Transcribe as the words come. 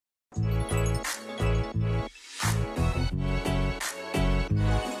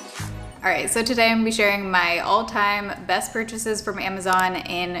Alright, so today I'm going to be sharing my all-time best purchases from Amazon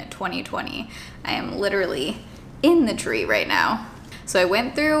in 2020. I am literally in the tree right now. So I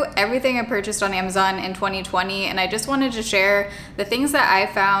went through everything I purchased on Amazon in 2020, and I just wanted to share the things that I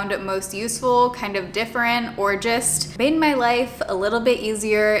found most useful, kind of different, or just made my life a little bit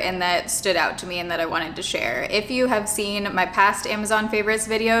easier and that stood out to me and that I wanted to share. If you have seen my past Amazon favorites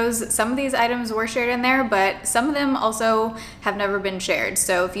videos, some of these items were shared in there, but some of them also have never been shared.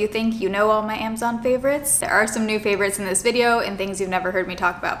 So if you think you know all my Amazon favorites, there are some new favorites in this video and things you've never heard me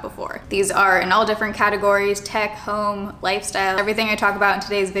talk about before. These are in all different categories: tech, home, lifestyle. Everything I talk about in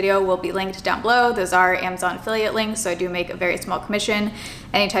today's video will be linked down below. Those are Amazon affiliate links, so I do make a very small commission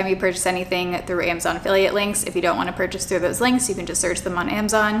anytime you purchase anything through Amazon affiliate links. If you don't want to purchase through those links, you can just search them on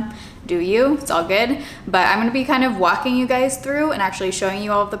Amazon. Do you? It's all good. But I'm going to be kind of walking you guys through and actually showing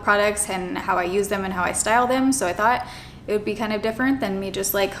you all of the products and how I use them and how I style them. So I thought it would be kind of different than me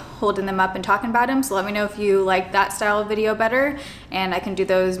just like holding them up and talking about them. So let me know if you like that style of video better, and I can do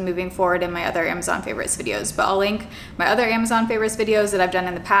those moving forward in my other Amazon favorites videos. But I'll link my other Amazon favorites videos that I've done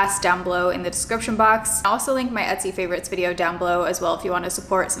in the past down below in the description box. I'll also link my Etsy favorites video down below as well if you want to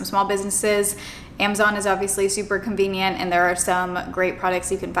support some small businesses. Amazon is obviously super convenient, and there are some great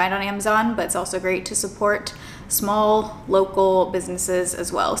products you can find on Amazon, but it's also great to support small local businesses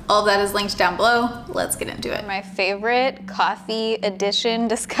as well. All of that is linked down below. Let's get into it. My favorite coffee edition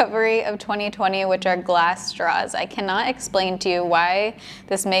discovery of 2020, which are glass straws. I cannot explain to you why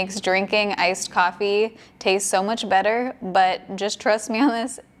this makes drinking iced coffee taste so much better, but just trust me on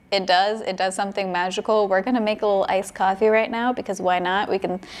this. It does something magical. We're gonna make a little iced coffee right now because why not? We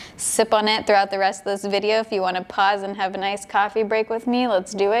can sip on it throughout the rest of this video. If you wanna pause and have a nice coffee break with me,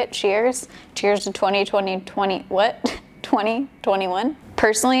 let's do it. Cheers. Cheers to 2021.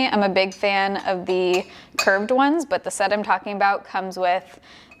 Personally, I'm a big fan of the curved ones, but the set I'm talking about comes with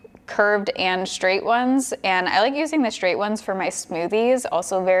curved and straight ones, and I like using the straight ones for my smoothies.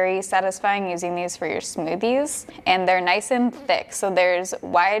 Also very satisfying using these for your smoothies, and they're nice and thick. So there's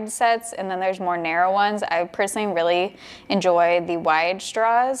wide sets and then there's more narrow ones. I personally really enjoy the wide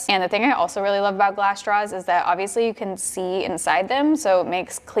straws, and the thing I also really love about glass straws is that obviously you can see inside them, so it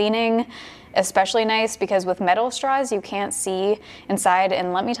makes cleaning especially nice, because with metal straws you can't see inside,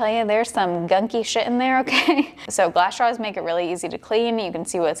 and let me tell you, there's some gunky shit in there, okay? So glass straws make it really easy to clean. You can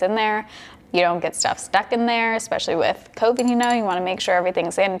see what's in there. You don't get stuff stuck in there, especially with COVID, you know, you want to make sure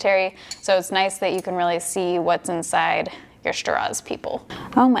everything's sanitary. So it's nice that you can really see what's inside your straws, people.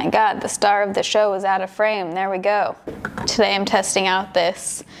 Oh my God, the star of the show is out of frame. There we go. Today I'm testing out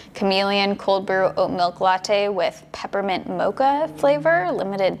this Chameleon cold brew oat milk latte with peppermint mocha flavor,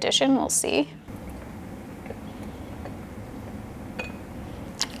 limited edition. We'll see.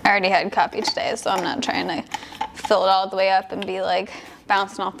 I already had coffee today, so I'm not trying to fill it all the way up and be like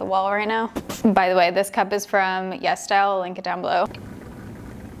bouncing off the wall right now. By the way, this cup is from Yes Style. I'll link it down below.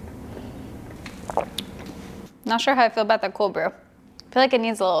 Not sure how I feel about that cold brew. I feel like it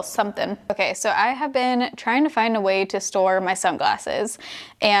needs a little something. Okay, so I have been trying to find a way to store my sunglasses,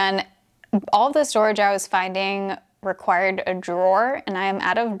 and all of the storage I was finding required a drawer, and I am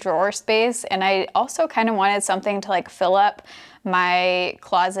out of drawer space, and I also kind of wanted something to like fill up my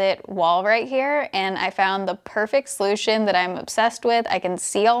closet wall right here, and I found the perfect solution that I'm obsessed with. I can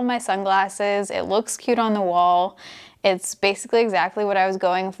see all my sunglasses. It looks cute on the wall. It's basically exactly what I was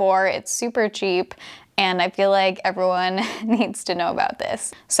going for. It's super cheap, and I feel like everyone needs to know about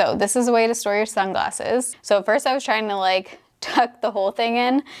this. So this is a way to store your sunglasses. So at first I was trying to like tuck the whole thing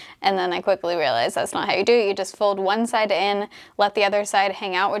in, and then I quickly realized that's not how you do it. You just fold one side in, let the other side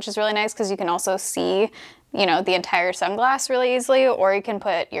hang out, which is really nice because you can also see, you know, the entire sunglass really easily, or you can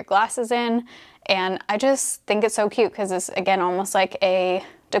put your glasses in. And I just think it's so cute because it's, again, almost like a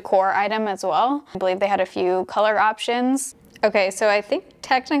decor item as well. I believe they had a few color options. Okay, so I think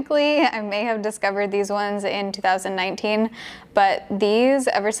technically I may have discovered these ones in 2019, but these,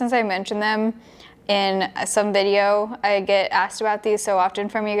 ever since I mentioned them in some video, I get asked about these so often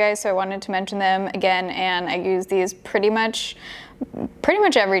from you guys, so I wanted to mention them again, and I use these pretty much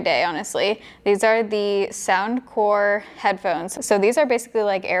every day, honestly. These are the Soundcore headphones. So these are basically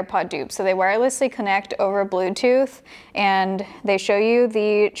like AirPod dupes. So they wirelessly connect over Bluetooth, and they show you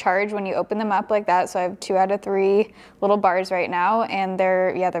the charge when you open them up like that. So I have 2 out of 3 little bars right now, and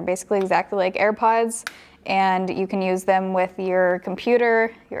they're basically exactly like AirPods, and you can use them with your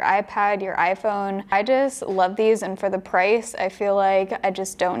computer, your iPad, your iPhone. I just love these, and for the price, I feel like I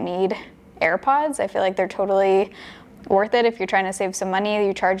just don't need AirPods. I feel like they're totally worth it if you're trying to save some money.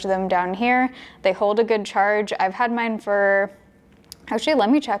 You charge them down here. They hold a good charge. I've had mine for Actually, let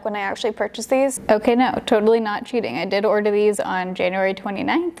me check when I actually purchased these. Okay, no, totally not cheating. I did order these on January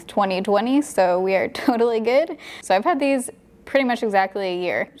 29th, 2020, so we are totally good. So I've had these pretty much exactly a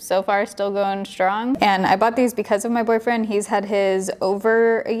year. So far, still going strong. And I bought these because of my boyfriend. He's had his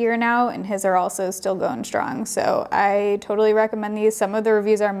over a year now, and his are also still going strong. So I totally recommend these. Some of the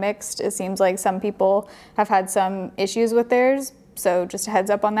reviews are mixed. It seems like some people have had some issues with theirs. So just a heads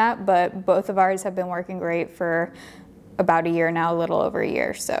up on that, but both of ours have been working great for about a year now, a little over a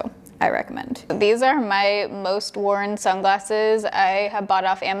year. So I recommend. These are my most worn sunglasses I have bought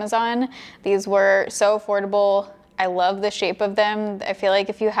off Amazon. These were so affordable. I love the shape of them. I feel like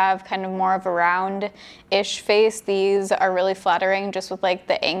if you have kind of more of a round-ish face, these are really flattering just with like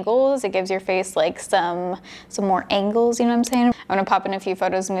the angles. It gives your face like some more angles, you know what I'm saying? I'm gonna pop in a few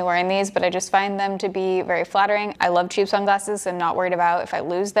photos of me wearing these, but I just find them to be very flattering. I love cheap sunglasses, so I'm not worried about if I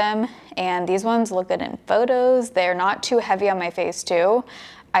lose them. And these ones look good in photos. They're not too heavy on my face too.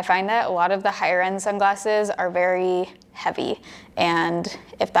 I find that a lot of the higher end sunglasses are very heavy, and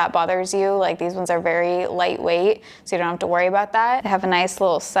if that bothers you, like these ones are very lightweight, so you don't have to worry about that. They have a nice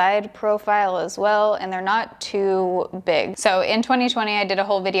little side profile as well, and they're not too big. So in 2020, I did a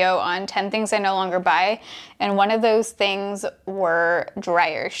whole video on 10 things I no longer buy, and one of those things were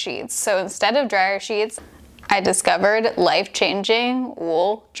dryer sheets. So instead of dryer sheets, I discovered life-changing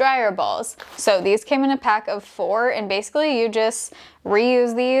wool dryer balls. So these came in a pack of 4, and basically you just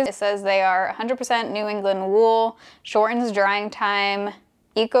reuse these. It says they are 100% New England wool, shortens drying time,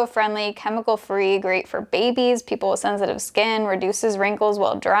 eco-friendly, chemical-free, great for babies, people with sensitive skin, reduces wrinkles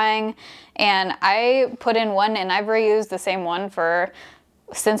while drying. And I put in one, and I've reused the same one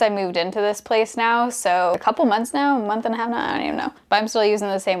since I moved into this place now, so a couple months now, a month and a half now, I don't even know. But I'm still using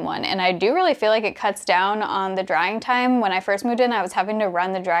the same one, and I do really feel like it cuts down on the drying time. When I first moved in, I was having to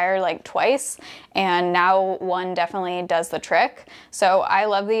run the dryer like twice, and now one definitely does the trick. So I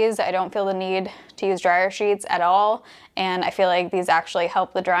love these. I don't feel the need to use dryer sheets at all, and I feel like these actually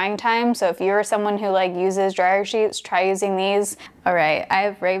help the drying time. So if you're someone who like uses dryer sheets, try using these. All right, I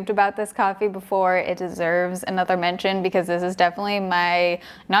have raved about this coffee before. It deserves another mention because this is definitely my,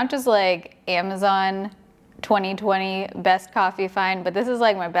 not just like Amazon 2020 best coffee find, but this is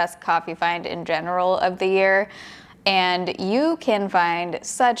like my best coffee find in general of the year. And you can find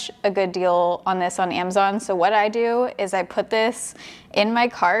such a good deal on this on Amazon. So what I do is I put this in my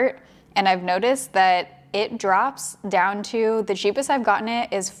cart, and I've noticed that it drops down to, the cheapest I've gotten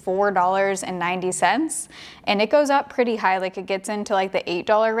it is $4.90, and it goes up pretty high, like it gets into like the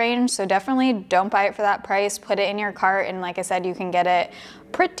 $8 range. So definitely don't buy it for that price, put it in your cart, and like I said, you can get it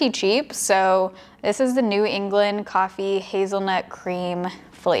pretty cheap. So this is the New England coffee hazelnut cream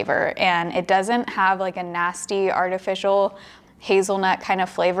flavor, and it doesn't have like a nasty artificial hazelnut kind of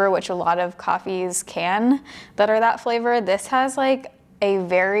flavor, which a lot of coffees can that are that flavor. This has like a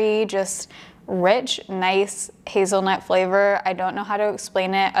very just rich, nice hazelnut flavor. I don't know how to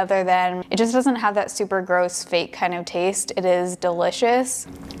explain it other than it just doesn't have that super gross fake kind of taste. It is delicious.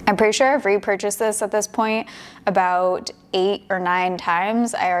 I'm pretty sure I've repurchased this at this point about 8 or 9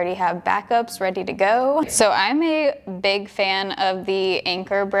 times. I already have backups ready to go. So I'm a big fan of the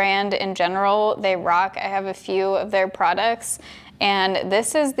Anchor brand in general. They rock. I have a few of their products, and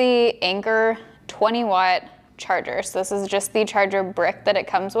this is the Anchor 20-watt charger. So this is just the charger brick that it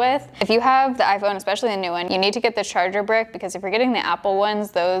comes with. If you have the iPhone, especially the new one, you need to get the charger brick, because if you're getting the Apple ones,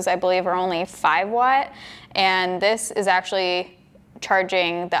 those I believe are only 5 watt, and this is actually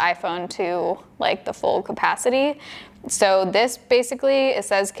charging the iPhone to like the full capacity. So this basically, it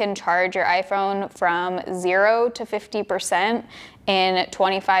says can charge your iPhone from 0 to 50% in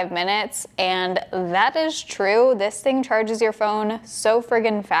 25 minutes, and that is true. This thing charges your phone so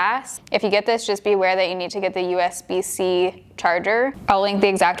friggin' fast. If you get this, just be aware that you need to get the USB-C charger. I'll link the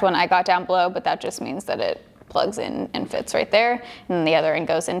exact one I got down below, but that just means that it plugs in and fits right there, and then the other end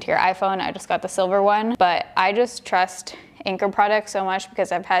goes into your iPhone. I just got the silver one, but I just trust Anchor products so much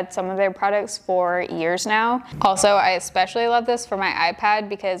because I've had some of their products for years now. Also, I especially love this for my iPad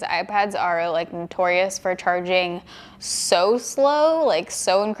because iPads are like notorious for charging so slow, like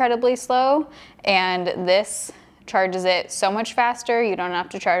so incredibly slow, and this charges it so much faster. You don't have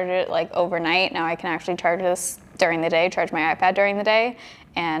to charge it like overnight. Now I can actually charge this during the day, charge my iPad during the day,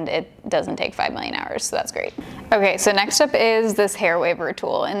 and it doesn't take 5 million hours, so that's great. Okay, so next up is this hair waver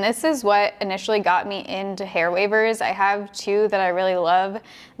tool, and this is what initially got me into hair wavers. I have two that I really love.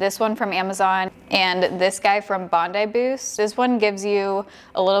 This one from Amazon and this guy from Bondi Boost. This one gives you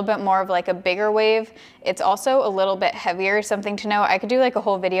a little bit more of like a bigger wave. It's also a little bit heavier, something to know. I could do like a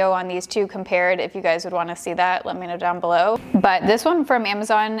whole video on these two compared. If you guys would want to see that, let me know down below. But this one from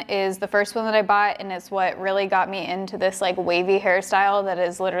Amazon is the first one that I bought, and it's what really got me into this like wavy hairstyle that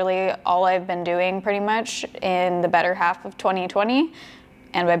is literally all I've been doing pretty much in the better half of 2020.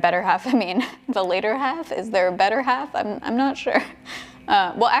 And by better half, I mean the later half. Is there a better half? I'm not sure.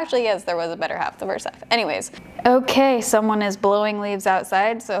 Well, actually, yes, there was a better half, the first half. Anyways, okay, someone is blowing leaves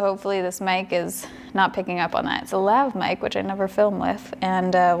outside, so hopefully this mic is not picking up on that. It's a lav mic, which I never film with,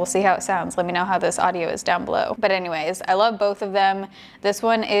 and we'll see how it sounds. Let me know how this audio is down below. But anyways, I love both of them. This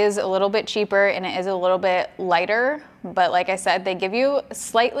one is a little bit cheaper and it is a little bit lighter, but like I said, they give you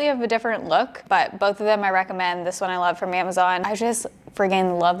slightly of a different look, but both of them I recommend. This one I love from Amazon. I just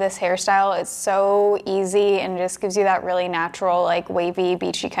friggin' love this hairstyle. It's so easy and just gives you that really natural, like wavy,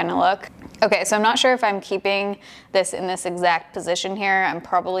 beachy kind of look. Okay, so I'm not sure if I'm keeping this in this exact position here. I'm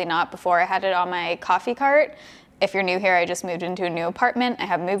probably not. Before I had it on my coffee cart. If you're new here, I just moved into a new apartment. I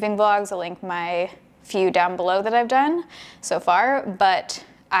have moving vlogs. I'll link my few down below that I've done so far, but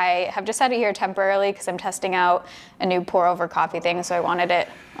I have just had it here temporarily because I'm testing out a new pour over coffee thing, so I wanted it.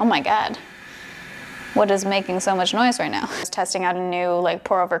 Oh my God. What is making so much noise right now? I was testing out a new like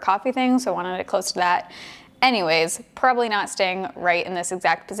pour over coffee thing, so I wanted it close to that. Anyways, probably not staying right in this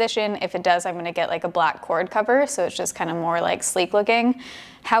exact position. If it does, I'm gonna get like a black cord cover, so it's just kind of more like sleek looking.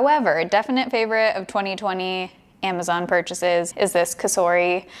 However, definite favorite of 2020 Amazon purchases is this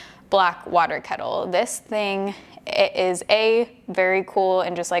Kasori black water kettle. This thing, it is very cool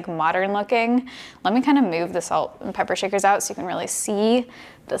and just like modern looking. Let me kind of move the salt and pepper shakers out so you can really see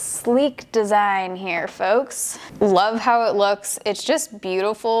the sleek design here, folks. Love how it looks. It's just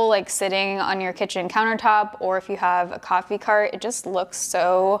beautiful, like sitting on your kitchen countertop, or if you have a coffee cart, it just looks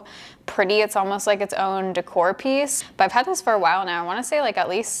so pretty. It's almost like its own decor piece. But I've had this for a while now. I want to say like at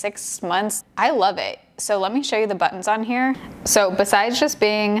least 6 months. I love it. So let me show you the buttons on here. So besides just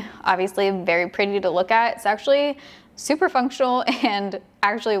being obviously very pretty to look at, it's actually super functional and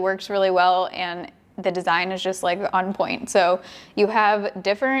actually works really well, and the design is just like on point. So you have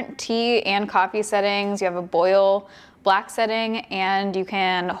different tea and coffee settings. You have a boil black setting, and you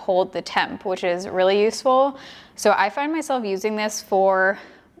can hold the temp, which is really useful. So I find myself using this for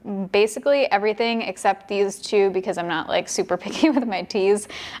basically everything except these two, because I'm not like super picky with my teas.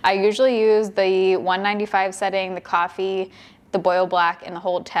 I usually use the 195 setting, the coffee, the boil black, and the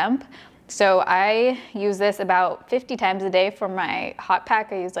hold temp. So I use this about 50 times a day for my hot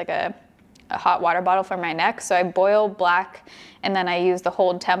pack. I use like a hot water bottle for my neck. So I boil black and then I use the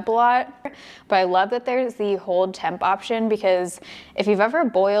hold temp a lot. But I love that there's the hold temp option, because if you've ever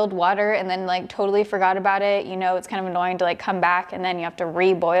boiled water and then like totally forgot about it, you know, it's kind of annoying to like come back and then you have to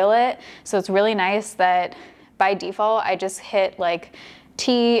re-boil it. So it's really nice that by default, I just hit like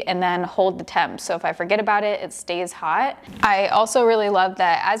tea and then hold the temp. So if I forget about it, it stays hot. I also really love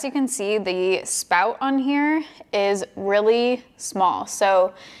that, as you can see, the spout on here is really small.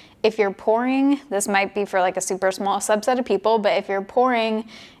 So if you're pouring, this might be for like a super small subset of people, but if you're pouring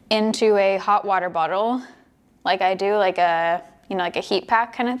into a hot water bottle, like I do, like a, you know, like a heat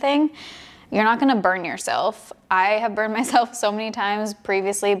pack kind of thing, you're not gonna burn yourself. I have burned myself so many times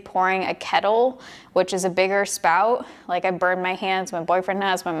previously pouring a kettle, which is a bigger spout. Like I burned my hands, my boyfriend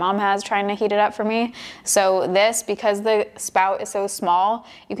has, my mom has, trying to heat it up for me. So this, because the spout is so small,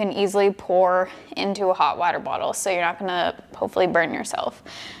 you can easily pour into a hot water bottle, so you're not gonna hopefully burn yourself.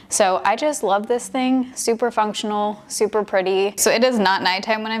 So I just love this thing, super functional, super pretty. So it is not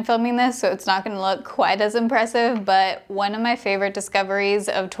nighttime when I'm filming this, so it's not gonna look quite as impressive, but one of my favorite discoveries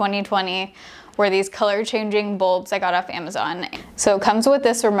of 2020 were these color changing bulbs I got off Amazon. So it comes with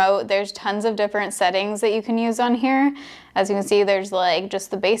this remote. There's tons of different settings that you can use on here. As you can see, there's like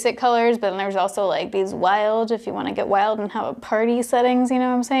just the basic colors, but then there's also like these wild, if you wanna get wild and have a party settings, you know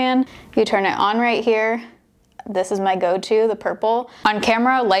what I'm saying? You turn it on right here. This is my go-to, the purple. On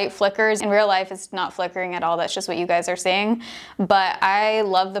camera, light flickers. In real life, it's not flickering at all. That's just what you guys are seeing. But I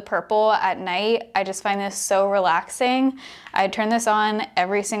love the purple at night. I just find this so relaxing. I turn this on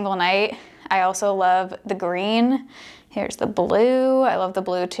every single night. I also love the green. Here's the blue. I love the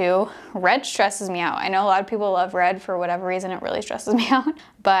blue too. Red stresses me out. I know a lot of people love red for whatever reason. It really stresses me out.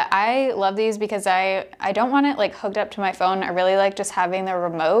 But I love these because I don't want it like hooked up to my phone. I really like just having the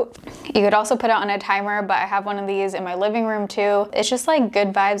remote. You could also put it on a timer, but I have one of these in my living room too. It's just like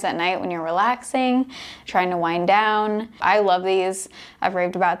good vibes at night when you're relaxing, trying to wind down. I love these. I've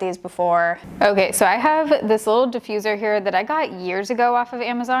raved about these before. Okay, so I have this little diffuser here that I got years ago off of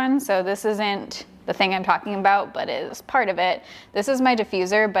Amazon. So this isn't the thing I'm talking about, but it is part of it. This is my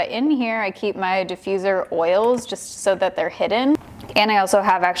diffuser, but in here I keep my diffuser oils just so that they're hidden. And I also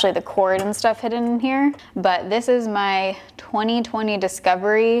have actually the cord and stuff hidden in here. But this is my 2020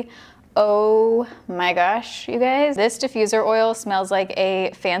 Discovery. Oh my gosh, you guys. This diffuser oil smells like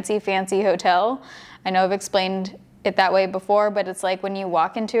a fancy, fancy hotel. I know I've explained it that way before, but it's like when you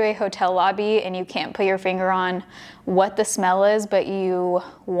walk into a hotel lobby and you can't put your finger on what the smell is, but you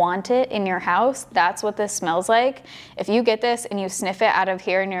want it in your house. That's what this smells like. If you get this and you sniff it out of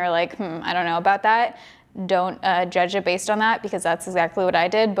here and you're like, I don't know about that, don't judge it based on that, because that's exactly what I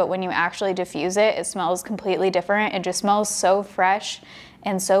did. But when you actually diffuse it, it smells completely different. It just smells so fresh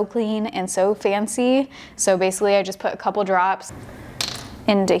and so clean and so fancy. So basically I just put a couple drops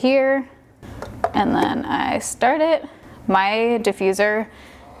into here, and then I start it. My diffuser,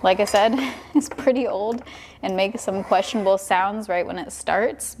 like I said, is pretty old and makes some questionable sounds right when it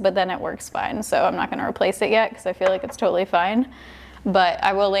starts, but then it works fine. So I'm not gonna replace it yet because I feel like it's totally fine. But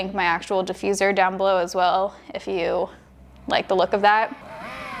I will link my actual diffuser down below as well if you like the look of that.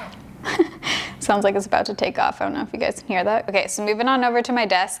 Sounds like it's about to take off. I don't know if you guys can hear that. Okay, so moving on over to my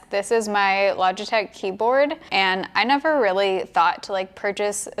desk. This is my Logitech keyboard, and I never really thought to like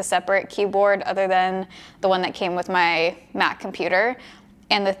purchase a separate keyboard other than the one that came with my Mac computer.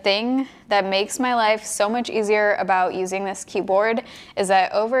 And the thing that makes my life so much easier about using this keyboard is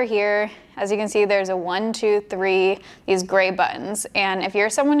that over here, as you can see, there's a 1, 2, 3, these gray buttons. And if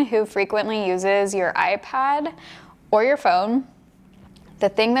you're someone who frequently uses your iPad or your phone, the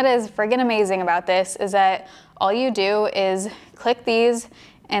thing that is friggin' amazing about this is that all you do is click these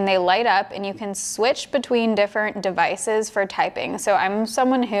and they light up, and you can switch between different devices for typing. So I'm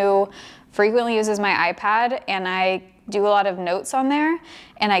someone who frequently uses my iPad, and I do a lot of notes on there,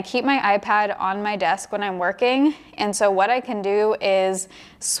 and I keep my iPad on my desk when I'm working. And so what I can do is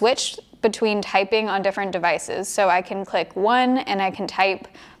switch between typing on different devices. So I can click one and I can type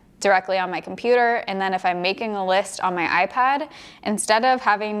directly on my computer, and then if I'm making a list on my iPad, instead of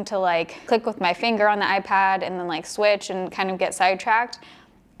having to like click with my finger on the iPad and then like switch and kind of get sidetracked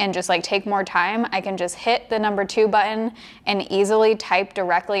and just like take more time, I can just hit the number 2 button and easily type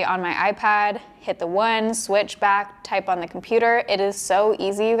directly on my iPad, hit the 1, switch back, type on the computer. It is so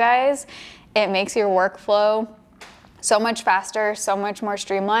easy, you guys. It makes your workflow so much faster, so much more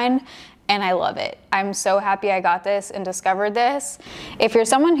streamlined, and I love it. I'm so happy I got this and discovered this. If you're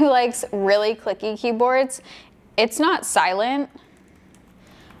someone who likes really clicky keyboards, it's not silent,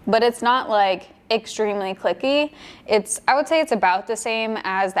 but it's not like extremely clicky. I would say it's about the same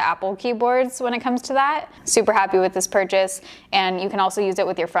as the Apple keyboards when it comes to that. Super happy with this purchase, and you can also use it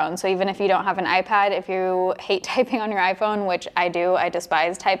with your phone. So even if you don't have an iPad, if you hate typing on your iPhone, which I do, I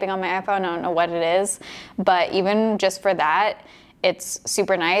despise typing on my iPhone, I don't know what it is, but even just for that, it's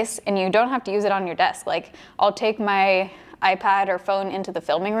super nice, and you don't have to use it on your desk. Like, I'll take my iPad or phone into the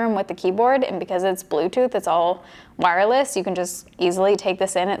filming room with the keyboard, and because it's Bluetooth, it's all wireless, you can just easily take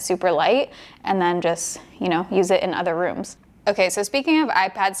this in, it's super light, and then just, you know, use it in other rooms. Okay, so speaking of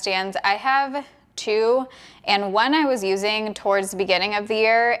iPad stands, I have 2, and one I was using towards the beginning of the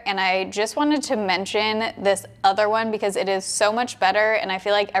year, and I just wanted to mention this other one because it is so much better, and I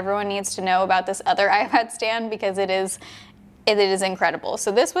feel like everyone needs to know about this other iPad stand because it is incredible.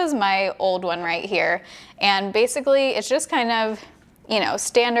 So this was my old one right here, and basically it's just kind of, you know,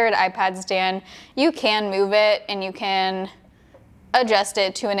 standard iPad stand. You can move it and you can adjust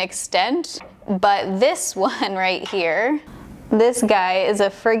it to an extent, but this one right here, this guy is a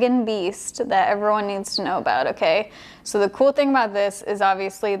friggin' beast that everyone needs to know about, okay? So the cool thing about this is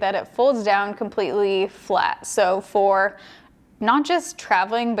obviously that it folds down completely flat. So for not just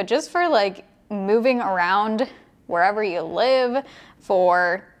traveling, but just for like moving around wherever you live,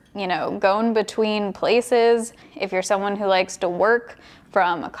 for, you know, going between places. If you're someone who likes to work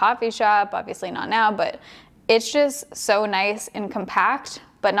from a coffee shop, obviously not now, but it's just so nice and compact.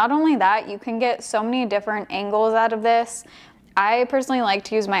 But not only that, you can get so many different angles out of this. I personally like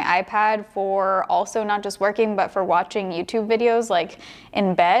to use my iPad for also not just working, but for watching YouTube videos like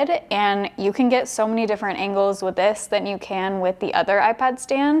in bed, and you can get so many different angles with this than you can with the other iPad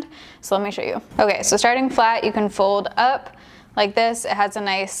stand. So let me show you. Okay, so starting flat, you can fold up, like this. It has a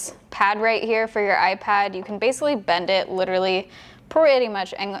nice pad right here for your iPad. You can basically bend it literally pretty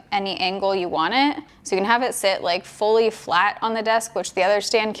much any angle you want it. So you can have it sit like fully flat on the desk, which the other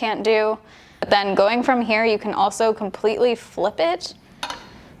stand can't do. But then going from here, you can also completely flip it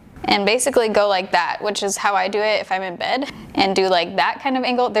and basically go like that, which is how I do it if I'm in bed, and do like that kind of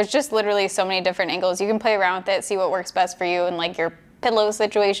angle. There's just literally so many different angles. You can play around with it, see what works best for you and like your pillow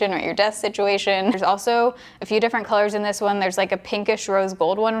situation or your desk situation. There's also a few different colors in this one. There's like a pinkish rose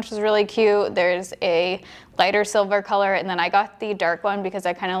gold one, which is really cute. There's a lighter silver color, and then I got the dark one because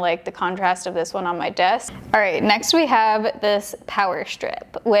I kind of like the contrast of this one on my desk. All right, next we have this power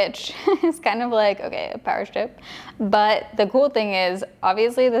strip, which is kind of like, okay, a power strip. But the cool thing is,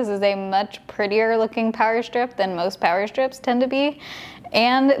 obviously this is a much prettier looking power strip than most power strips tend to be.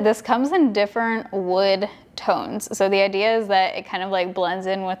 And this comes in different wood tones. So the idea is that it kind of like blends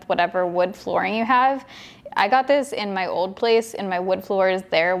in with whatever wood flooring you have. I got this in my old place, and my wood floors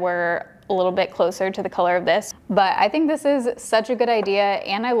there were a little bit closer to the color of this. But I think this is such a good idea,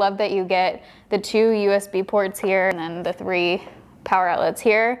 and I love that you get the 2 USB ports here and then the 3 power outlets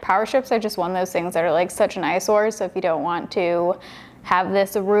here. Power strips are just one of those things that are like such an eyesore, so if you don't want to have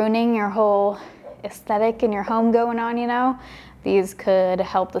this ruining your whole aesthetic in your home going on, you know, these could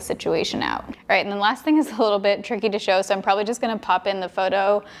help the situation out. All right, and then last thing is a little bit tricky to show, so I'm probably just gonna pop in the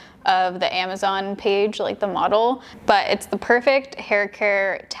photo of the Amazon page, like the model, but it's the perfect hair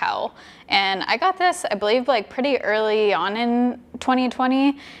care towel. And I got this, I believe, like pretty early on in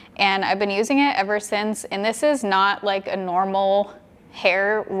 2020, and I've been using it ever since. And this is not like a normal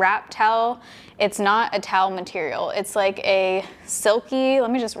hair wrap towel. It's not a towel material. It's like a silky,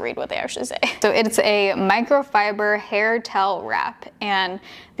 let me just read what they actually say. So it's a microfiber hair towel wrap. And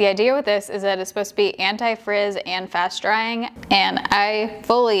the idea with this is that it's supposed to be anti-frizz and fast drying. And I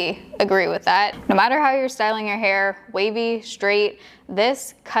fully agree with that. No matter how you're styling your hair, wavy, straight,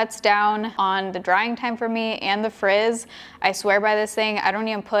 this cuts down on the drying time for me and the frizz. I swear by this thing. I don't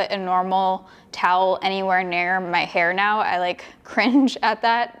even put a normal towel anywhere near my hair now. I like cringe at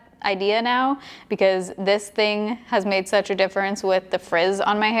that idea now, because this thing has made such a difference with the frizz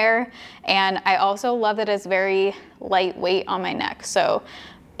on my hair. And I also love that it's very lightweight on my neck. So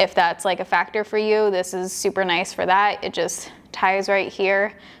if that's like a factor for you, this is super nice for that. It just ties right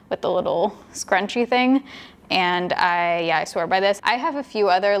here with the little scrunchy thing. And I swear by this. I have a few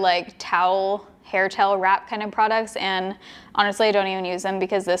other like hair towel wrap kind of products, and honestly I don't even use them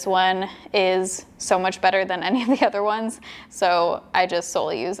because this one is so much better than any of the other ones. So I just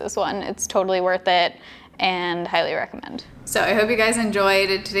solely use this one. It's totally worth it and highly recommend. So I hope you guys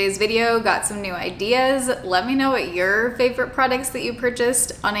enjoyed today's video, got some new ideas. Let me know what your favorite products that you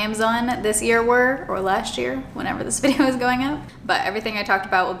purchased on Amazon this year were, or last year, whenever this video is going up. But everything I talked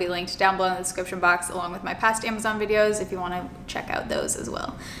about will be linked down below in the description box, along with my past Amazon videos if you want to check out those as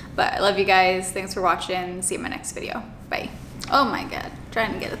well. But I love you guys. Thanks for watching. See you in my next video. Bye. Oh my God,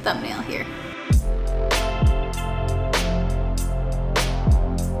 trying to get a thumbnail here.